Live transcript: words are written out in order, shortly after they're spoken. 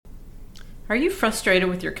Are you frustrated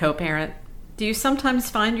with your co-parent? Do you sometimes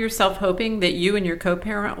find yourself hoping that you and your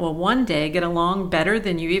co-parent will one day get along better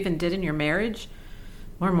than you even did in your marriage?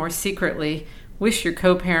 Or more secretly, wish your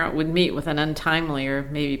co-parent would meet with an untimely or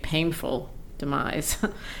maybe painful demise?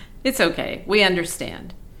 It's okay, we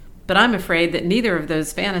understand. But I'm afraid that neither of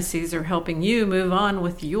those fantasies are helping you move on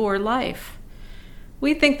with your life.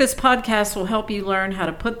 We think this podcast will help you learn how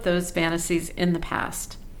to put those fantasies in the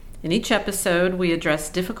past. In each episode, we address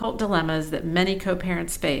difficult dilemmas that many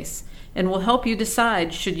co-parents face and will help you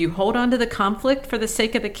decide, should you hold on to the conflict for the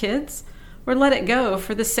sake of the kids or let it go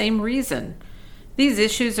for the same reason? These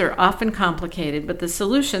issues are often complicated, but the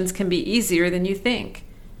solutions can be easier than you think.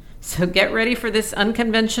 So get ready for this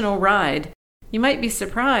unconventional ride. You might be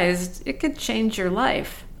surprised, it could change your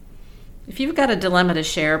life. If you've got a dilemma to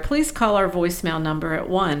share, please call our voicemail number at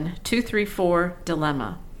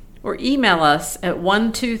 1-234-DILEMMA or email us at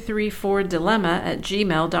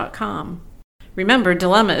 1234dilemma@gmail.com. Remember,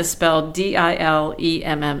 dilemma is spelled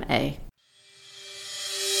DILEMMA.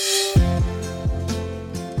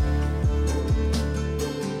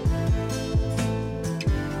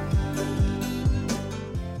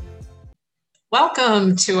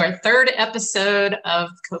 Welcome to our third episode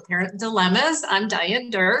of Co-Parent Dilemmas. I'm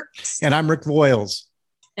Diane Dirks. And I'm Rick Voiles.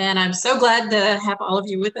 And I'm so glad to have all of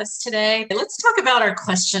you with us today. Let's talk about our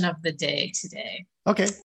question of the day today. Okay.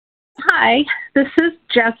 Hi, this is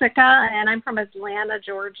Jessica, and I'm from Atlanta,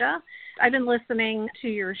 Georgia. I've been listening to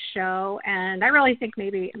your show, and I really think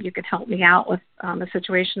maybe you could help me out with the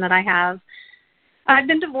situation that I have. I've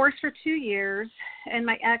been divorced for 2 years, and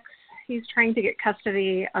my ex, he's trying to get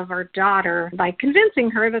custody of our daughter by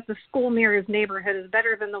convincing her that the school near his neighborhood is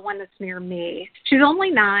better than the one that's near me. She's only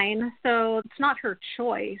 9, so it's not her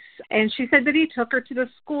choice. And she said that he took her to the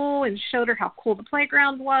school and showed her how cool the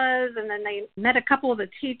playground was, and then they met a couple of the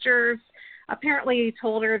teachers. Apparently, he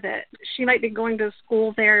told her that she might be going to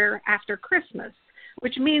school there after Christmas,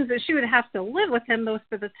 which means that she would have to live with him most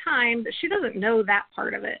of the time, but she doesn't know that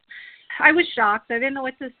part of it. I was shocked. I didn't know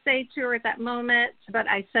what to say to her at that moment, but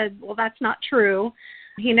I said, well, that's not true.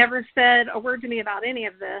 He never said a word to me about any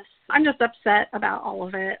of this. I'm just upset about all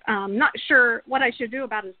of it. Not sure what I should do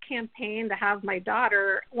about his campaign to have my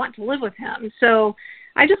daughter want to live with him. So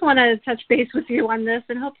I just want to touch base with you on this,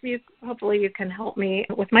 and hopefully you can help me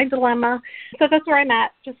with my dilemma. So that's where I'm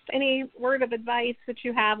at. Just any word of advice that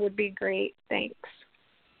you have would be great. Thanks.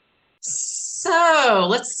 So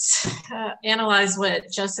let's analyze what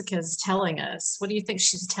Jessica's telling us. What do you think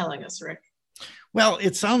she's telling us, Rick? Well,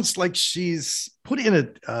 it sounds like she's put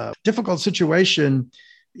in a difficult situation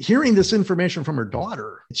hearing this information from her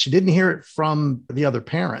daughter. She didn't hear it from the other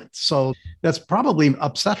parent. So that's probably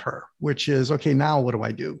upset her, which is, okay, now what do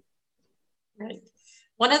I do? Right.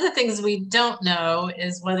 One of the things we don't know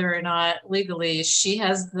is whether or not legally she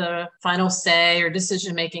has the final say or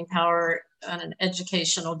decision-making power on an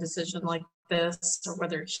educational decision like this, or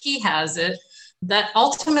whether he has it. That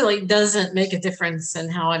ultimately doesn't make a difference in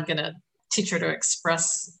how I'm going to teach her to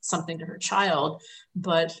express something to her child.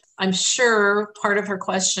 But I'm sure part of her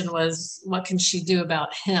question was, what can she do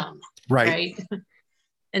about him? Right?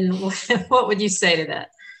 And what would you say to that?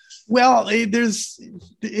 Well, it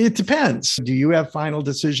depends. Do you have final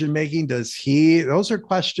decision making? Does he? Those are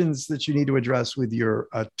questions that you need to address with your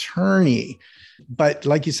attorney. But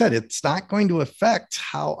like you said, it's not going to affect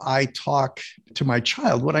how I talk to my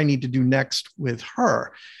child, what I need to do next with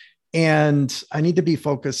her. And I need to be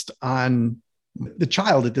focused on the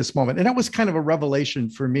child at this moment. And that was kind of a revelation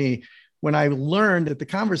for me when I learned that the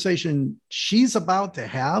conversation she's about to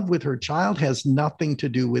have with her child has nothing to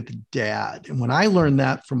do with dad. And when I learned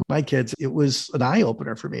that from my kids, it was an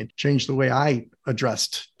eye-opener for me. It changed the way I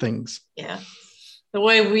addressed things. Yeah. The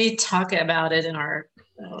way we talk about it in our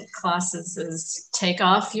classes is take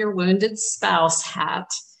off your wounded spouse hat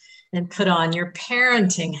and put on your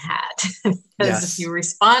parenting hat. Because if you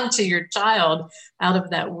respond to your child out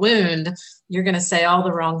of that wound, you're going to say all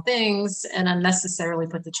the wrong things and unnecessarily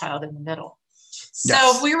put the child in the middle. So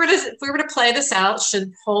if we were to play this out,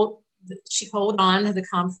 should she hold on to the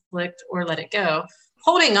conflict or let it go?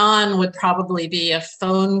 Holding on would probably be a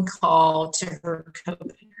phone call to her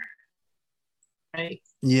co-parent, right?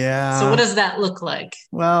 Yeah. So what does that look like?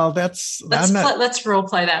 Well, let's role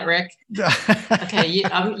play that, Rick. Okay,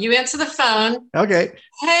 you answer the phone. Okay.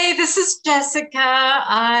 Hey, this is Jessica.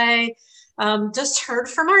 I just heard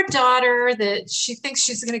from our daughter that she thinks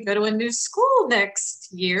she's going to go to a new school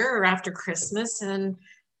next year or after Christmas, and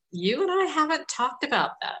you and I haven't talked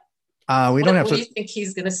about that. What do you think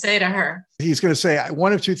he's going to say to her? He's going to say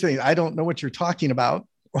one of two things. I don't know what you're talking about.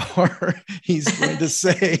 Or he's going to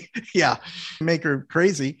say, make her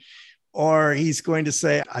crazy. or he's going to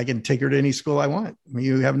say, I can take her to any school I want.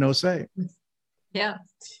 You have no say. Yeah.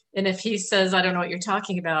 And if he says, I don't know what you're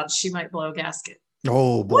talking about, she might blow a gasket.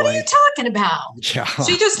 Oh, boy. What are you talking about? Yeah.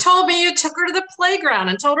 She just told me you took her to the playground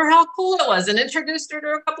and told her how cool it was and introduced her to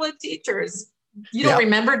a couple of teachers. You don't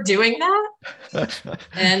remember doing that?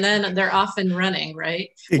 And then they're off and running, right?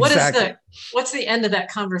 Exactly. What's the end of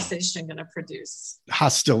that conversation going to produce?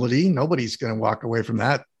 Hostility. Nobody's going to walk away from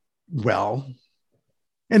that well.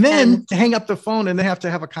 And then hang up the phone and they have to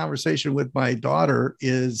have a conversation with my daughter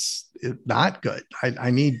is not good. I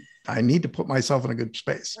need to put myself in a good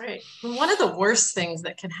space. Right. One of the worst things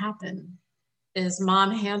that can happen is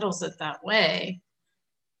mom handles it that way.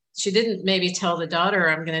 She didn't maybe tell the daughter,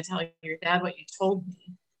 I'm going to tell your dad what you told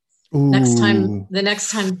me. Ooh. The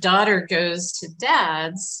next time daughter goes to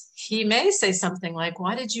dad's, he may say something like,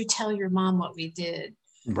 why did you tell your mom what we did?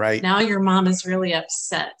 Right. Now your mom is really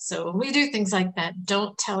upset. So when we do things like that,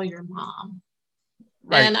 don't tell your mom.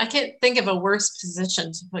 Right. And I can't think of a worse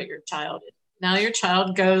position to put your child in. Now your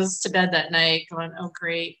child goes to bed that night going, oh,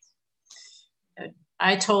 great.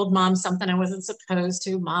 I told mom something I wasn't supposed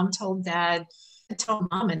to. Mom told dad. I can't tell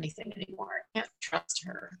mom anything anymore. I can't trust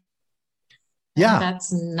her. Yeah. And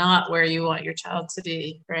that's not where you want your child to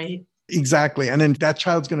be, right? Exactly. And then that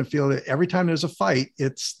child's going to feel that every time there's a fight,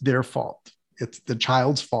 it's their fault. It's the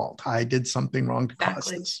child's fault. I did something wrong to cause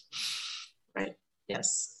this. Right.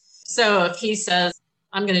 Yes. So if he says,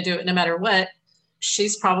 I'm going to do it no matter what,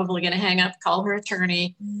 she's probably going to hang up, call her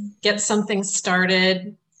attorney, get something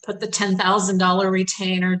started, put the $10,000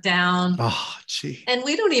 retainer down. Oh, gee. And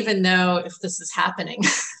we don't even know if this is happening.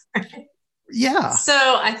 Yeah. So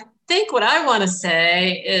I think what I want to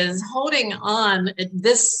say is holding on at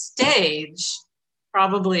this stage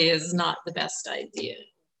probably is not the best idea.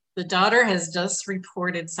 The daughter has just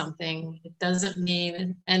reported something. It doesn't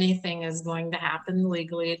mean anything is going to happen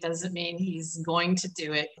legally. It doesn't mean he's going to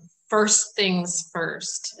do it. First things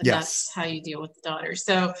first. And that's how you deal with the daughter.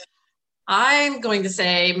 So I'm going to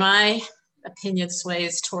say my opinion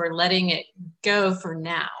sways toward letting it go for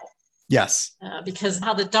now. Yes. Because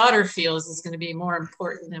how the daughter feels is going to be more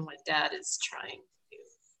important than what dad is trying to do.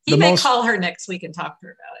 He may call her next week and talk to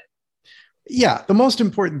her about it. Yeah. The most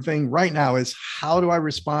important thing right now is how do I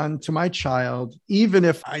respond to my child? Even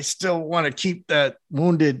if I still want to keep that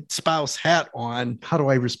wounded spouse hat on, how do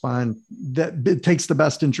I respond that it takes the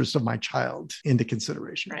best interest of my child into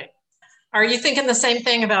consideration? Right. Are you thinking the same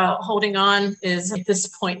thing about holding on? Is at this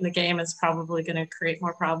point in the game is probably going to create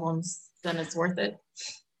more problems than it's worth it?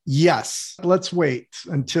 Yes. Let's wait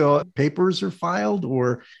until papers are filed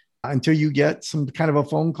or until you get some kind of a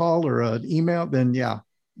phone call or an email. Then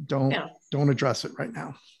don't address it right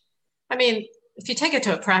now. I mean, if you take it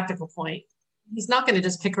to a practical point, he's not going to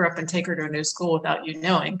just pick her up and take her to a new school without you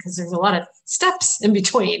knowing, because there's a lot of steps in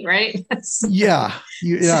between, right? Not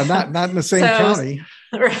in the same county.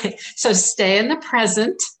 Right. So stay in the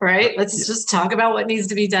present, right? Let's just talk about what needs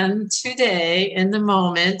to be done today in the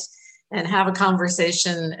moment and have a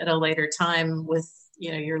conversation at a later time with,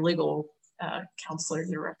 your legal counselor,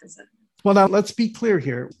 your representative. Well, now let's be clear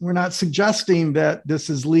here. We're not suggesting that this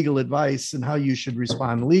is legal advice and how you should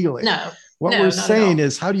respond legally. No. What we're saying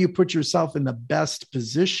is, how do you put yourself in the best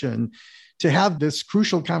position to have this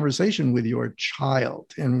crucial conversation with your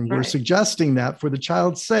child? And we're suggesting that for the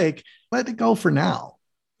child's sake, let it go for now.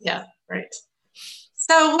 Yeah, right.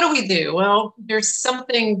 So what do we do? Well, there's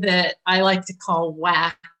something that I like to call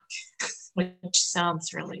WAC, which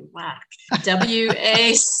sounds really whack.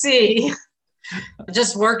 WAC.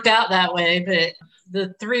 Just worked out that way, but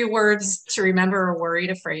the 3 words to remember are worried,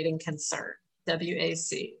 afraid, and concerned.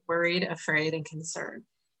 WAC, worried, afraid, and concerned.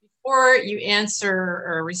 Before you answer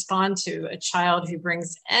or respond to a child who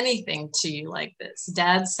brings anything to you like this,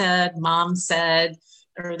 dad said, mom said,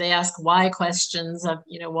 or they ask why questions of,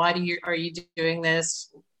 why are you doing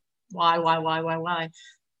this? Why?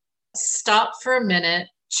 Stop for a minute,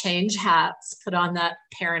 change hats, put on that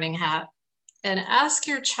parenting hat, and ask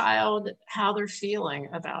your child how they're feeling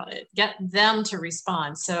about it. Get them to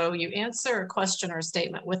respond. So you answer a question or a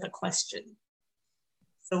statement with a question.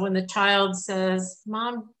 So when the child says,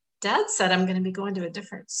 Mom, Dad said I'm going to be going to a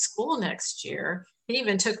different school next year. He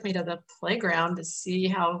even took me to the playground to see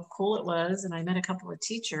how cool it was. And I met a couple of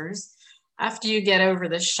teachers. After you get over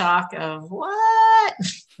the shock of, what?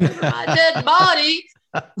 My dead body.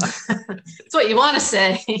 That's what you want to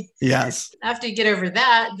say. Yes. After you get over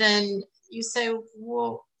that, then you say,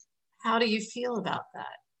 well, how do you feel about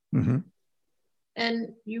that? Mm-hmm.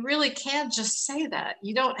 And you really can't just say that.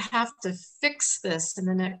 You don't have to fix this in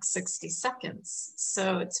the next 60 seconds.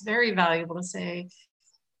 So it's very valuable to say,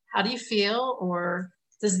 how do you feel? Or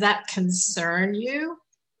does that concern you?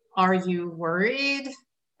 Are you worried?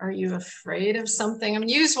 Are you afraid of something? I mean,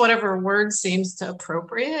 use whatever word seems to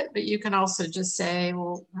appropriate, but you can also just say,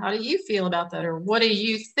 well, how do you feel about that? Or what do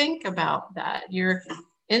you think about that? You're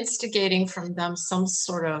instigating from them some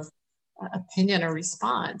sort of opinion or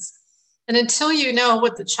response. And until you know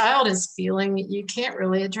what the child is feeling, you can't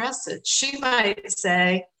really address it. She might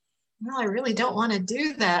say, no, I really don't want to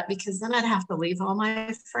do that because then I'd have to leave all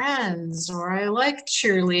my friends, or I like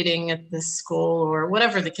cheerleading at this school, or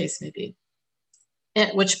whatever the case may be.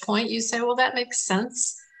 At which point you say, well, that makes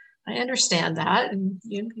sense. I understand that. And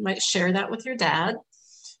you might share that with your dad.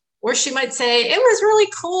 Or she might say, it was really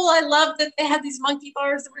cool. I loved that they had these monkey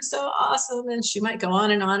bars that were so awesome. And she might go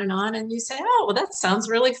on and on and on. And you say, oh, well, that sounds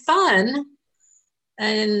really fun.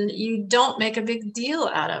 And you don't make a big deal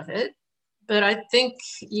out of it. But I think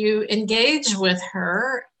you engage with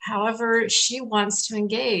her however she wants to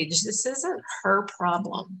engage. This isn't her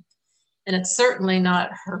problem. And it's certainly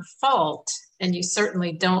not her fault. And you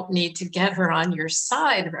certainly don't need to get her on your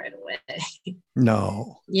side right away.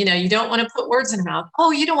 No. You don't want to put words in her mouth.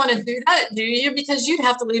 Oh, you don't want to do that, do you? Because you'd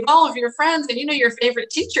have to leave all of your friends, and your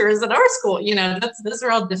favorite teacher is at our school. Those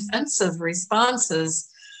are all defensive responses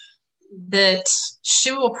that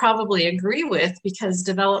she will probably agree with because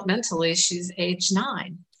developmentally she's age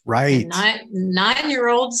 9. Right. And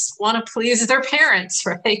 9-year-olds want to please their parents,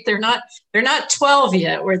 right? They're not 12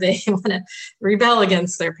 yet where they want to rebel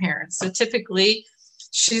against their parents. So typically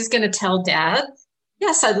she's going to tell dad,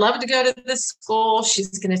 yes, I'd love to go to this school.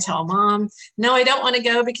 She's going to tell mom, no, I don't want to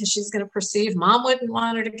go because she's going to perceive mom wouldn't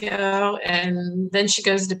want her to go. And then she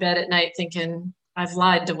goes to bed at night thinking, I've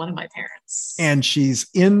lied to one of my parents. And she's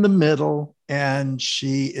in the middle and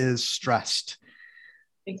she is stressed.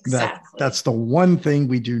 Exactly. That's the one thing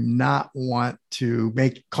we do not want to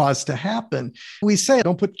cause to happen. We say,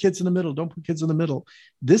 don't put kids in the middle. Don't put kids in the middle.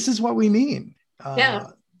 This is what we mean. Yeah.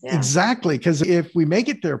 Exactly. Because if we make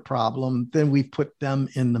it their problem, then we put them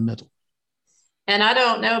in the middle. And I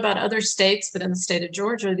don't know about other states, but in the state of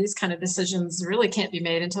Georgia, these kind of decisions really can't be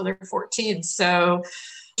made until they're 14. So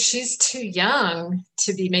she's too young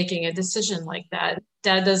to be making a decision like that.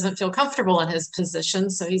 Dad doesn't feel comfortable in his position,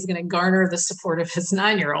 so he's going to garner the support of his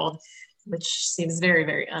 9-year-old, which seems very,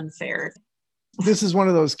 very unfair. This is one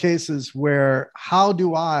of those cases where how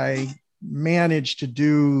do I manage to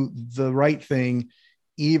do the right thing,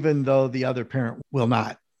 even though the other parent will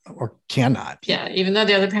not or cannot? Yeah, even though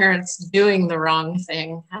the other parent's doing the wrong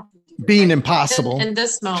thing. Being impossible. In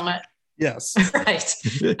this moment. Yes. Right.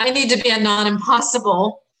 I need to be a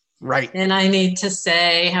non-impossible. Right. And I need to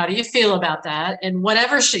say, how do you feel about that? And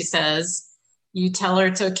whatever she says, you tell her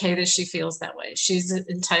it's okay that she feels that way. She's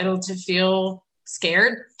entitled to feel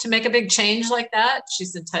scared to make a big change like that.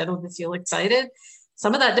 She's entitled to feel excited.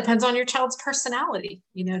 Some of that depends on your child's personality.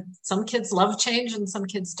 Some kids love change and some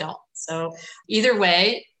kids don't. So either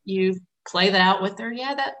way, you play that out with her.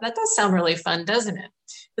 Yeah, that does sound really fun, doesn't it?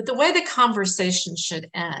 But the way the conversation should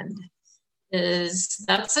end is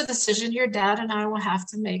that's a decision your dad and I will have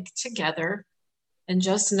to make together. And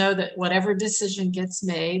just know that whatever decision gets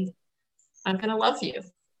made, I'm going to love you.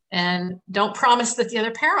 And don't promise that the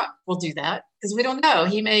other parent will do that because we don't know.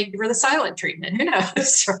 He may give her the silent treatment. Who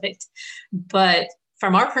knows, right? But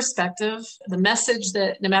from our perspective, the message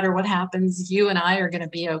that no matter what happens, you and I are going to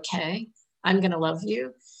be okay. I'm going to love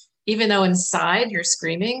you. Even though inside you're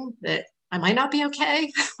screaming that I might not be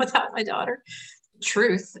okay without my daughter.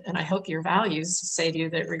 Truth, and I hope your values say to you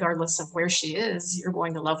that regardless of where she is, you're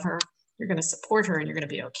going to love her, you're going to support her, and you're going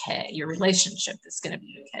to be okay. Your relationship is going to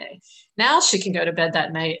be okay. Now she can go to bed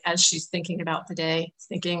that night as she's thinking about the day,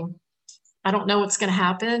 thinking, I don't know what's going to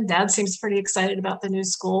happen. Dad seems pretty excited about the new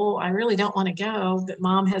school. I really don't want to go, but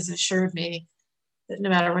mom has assured me that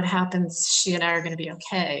no matter what happens, she and I are going to be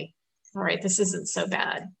okay. All right, this isn't so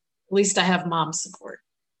bad. At least I have mom's support.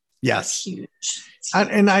 Yes. Huge.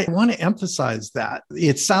 And I want to emphasize that.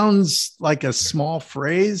 It sounds like a small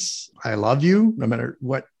phrase. I love you no matter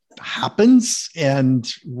what happens, and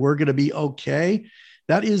we're going to be okay.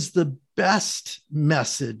 That is the best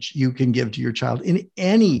message you can give to your child in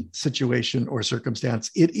any situation or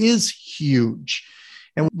circumstance. It is huge,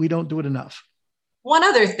 and we don't do it enough. One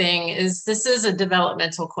other thing is this is a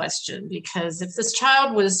developmental question, because if this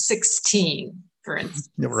child was 16, for instance,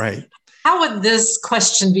 right, how would this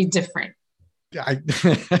question be different?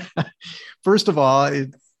 First of all,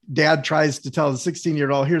 dad tries to tell the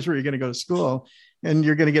 16-year-old, here's where you're going to go to school. And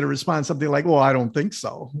you're going to get a response, something like, well, I don't think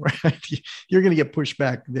so. Right? You're going to get pushed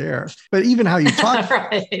back there. But even how you talk,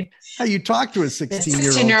 right. How you talk to a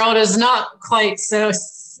 16-year-old. 16-year-old is not quite so,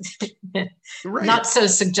 right. Not so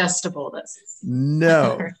suggestible.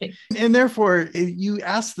 No. Right. And therefore, you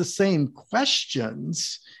ask the same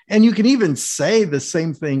questions And you can even say the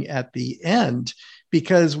same thing at the end,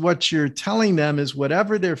 because what you're telling them is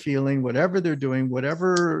whatever they're feeling, whatever they're doing,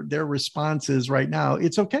 whatever their response is right now,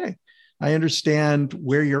 it's okay. I understand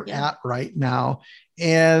where you're at right now,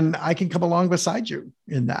 and I can come along beside you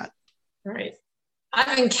in that. Right.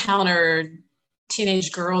 I've encountered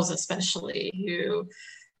teenage girls, especially, who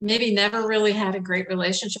maybe never really had a great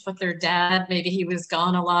relationship with their dad. Maybe he was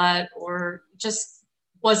gone a lot, or just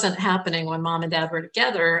wasn't happening when mom and dad were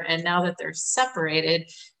together. And now that they're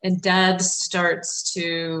separated and dad starts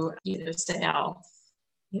to, say, "Oh,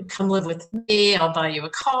 you come live with me, I'll buy you a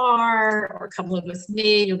car," or "come live with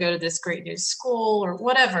me, you'll go to this great new school," or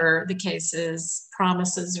whatever the case is,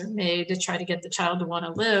 promises are made to try to get the child to want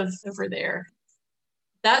to live over there.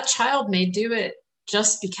 That child may do it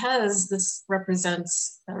just because this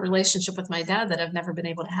represents a relationship with my dad that I've never been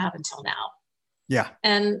able to have until now. Yeah.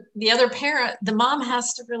 And the other parent, the mom,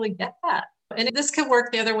 has to really get that. And this could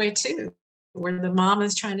work the other way too, where the mom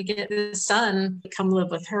is trying to get the son to come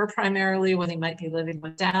live with her primarily when he might be living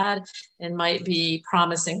with dad, and might be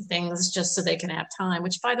promising things just so they can have time,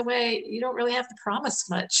 which, by the way, you don't really have to promise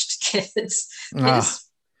much to kids.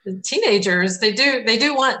 The teenagers, they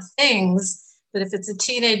do want things. But if it's a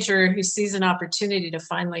teenager who sees an opportunity to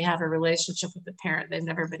finally have a relationship with a parent they've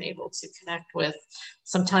never been able to connect with,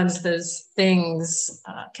 sometimes those things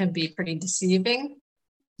can be pretty deceiving.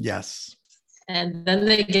 Yes. And then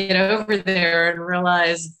they get over there and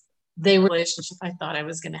realize the relationship I thought I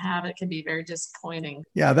was going to have, it can be very disappointing.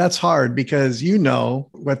 Yeah, that's hard because you know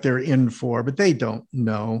what they're in for, but they don't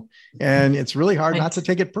know. And it's really hard not to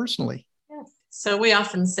take it personally. So we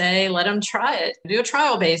often say, let them try it. Do a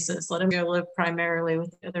trial basis. Let them go live primarily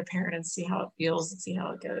with the other parent and see how it feels and see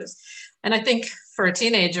how it goes. And I think for a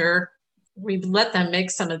teenager, we let them make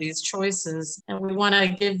some of these choices, and we want to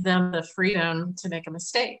give them the freedom to make a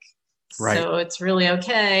mistake. Right. So it's really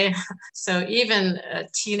okay. So even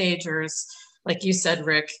teenagers, like you said,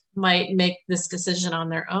 Rick, might make this decision on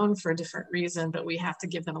their own for a different reason, but we have to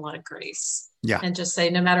give them a lot of grace. Yeah. And just say,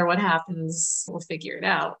 no matter what happens, we'll figure it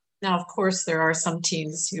out. Now, of course, there are some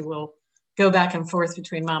teens who will go back and forth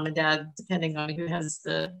between mom and dad, depending on who has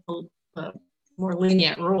the more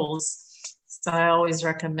lenient rules. So I always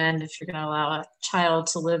recommend, if you're going to allow a child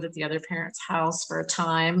to live at the other parent's house for a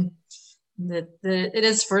time, that it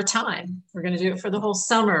is for a time. We're going to do it for the whole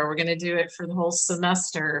summer. We're going to do it for the whole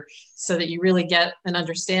semester, so that you really get an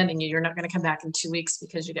understanding. You're not going to come back in 2 weeks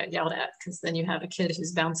because you got yelled at, because then you have a kid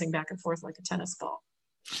who's bouncing back and forth like a tennis ball.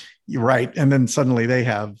 You're right. And then suddenly they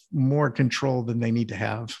have more control than they need to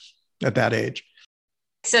have at that age.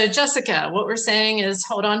 So, Jessica, what we're saying is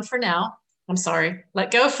hold on for now. I'm sorry,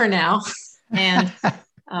 let go for now, and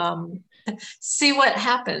see what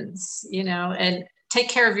happens, and take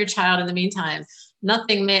care of your child in the meantime.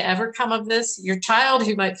 Nothing may ever come of this. Your child,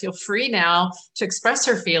 who might feel free now to express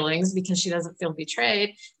her feelings because she doesn't feel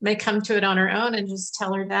betrayed, may come to it on her own and just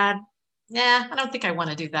tell her dad, "Yeah, I don't think I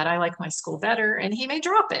want to do that. I like my school better." And he may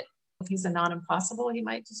drop it. If he's a non-impossible, he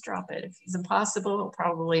might just drop it. If he's impossible, he'll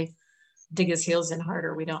probably dig his heels in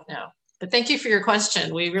harder. We don't know. But thank you for your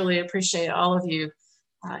question. We really appreciate all of you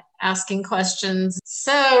asking questions.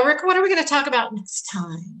 So, Rick, what are we going to talk about next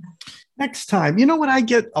time? Next time, you know what I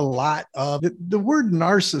get a lot of? The word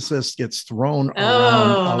narcissist gets thrown around a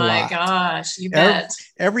lot. Oh my gosh, you bet.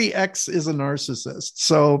 Every ex is a narcissist.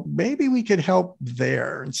 So maybe we could help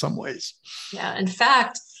there in some ways. Yeah, in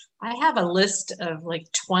fact, I have a list of like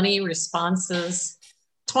 20 responses,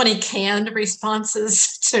 20 canned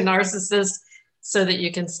responses to narcissists, so that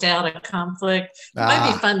you can stay out of conflict. It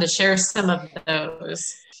might be fun to share some of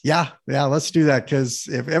those. Yeah, let's do that, because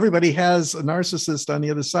if everybody has a narcissist on the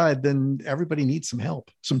other side, then everybody needs some help,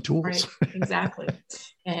 some tools. Right, exactly.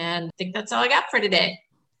 And I think that's all I got for today.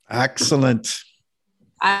 Excellent.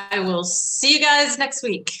 I will see you guys next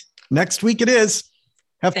week. Next week it is.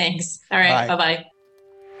 Thanks. All right, bye-bye.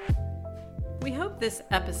 We hope this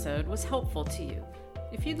episode was helpful to you.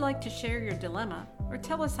 If you'd like to share your dilemma or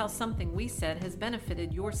tell us how something we said has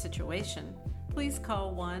benefited your situation, please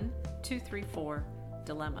call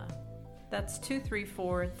 1-234-DILEMMA. That's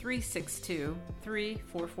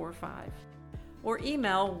 234-362-3445. Or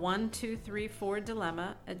email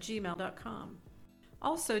 1234dilemma@gmail.com.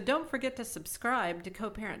 Also, don't forget to subscribe to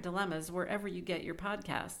Co-Parent Dilemmas wherever you get your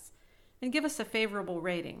podcasts, and give us a favorable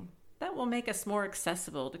rating. That will make us more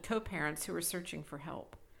accessible to co-parents who are searching for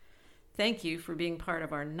help. Thank you for being part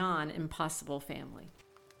of our non-impossible family.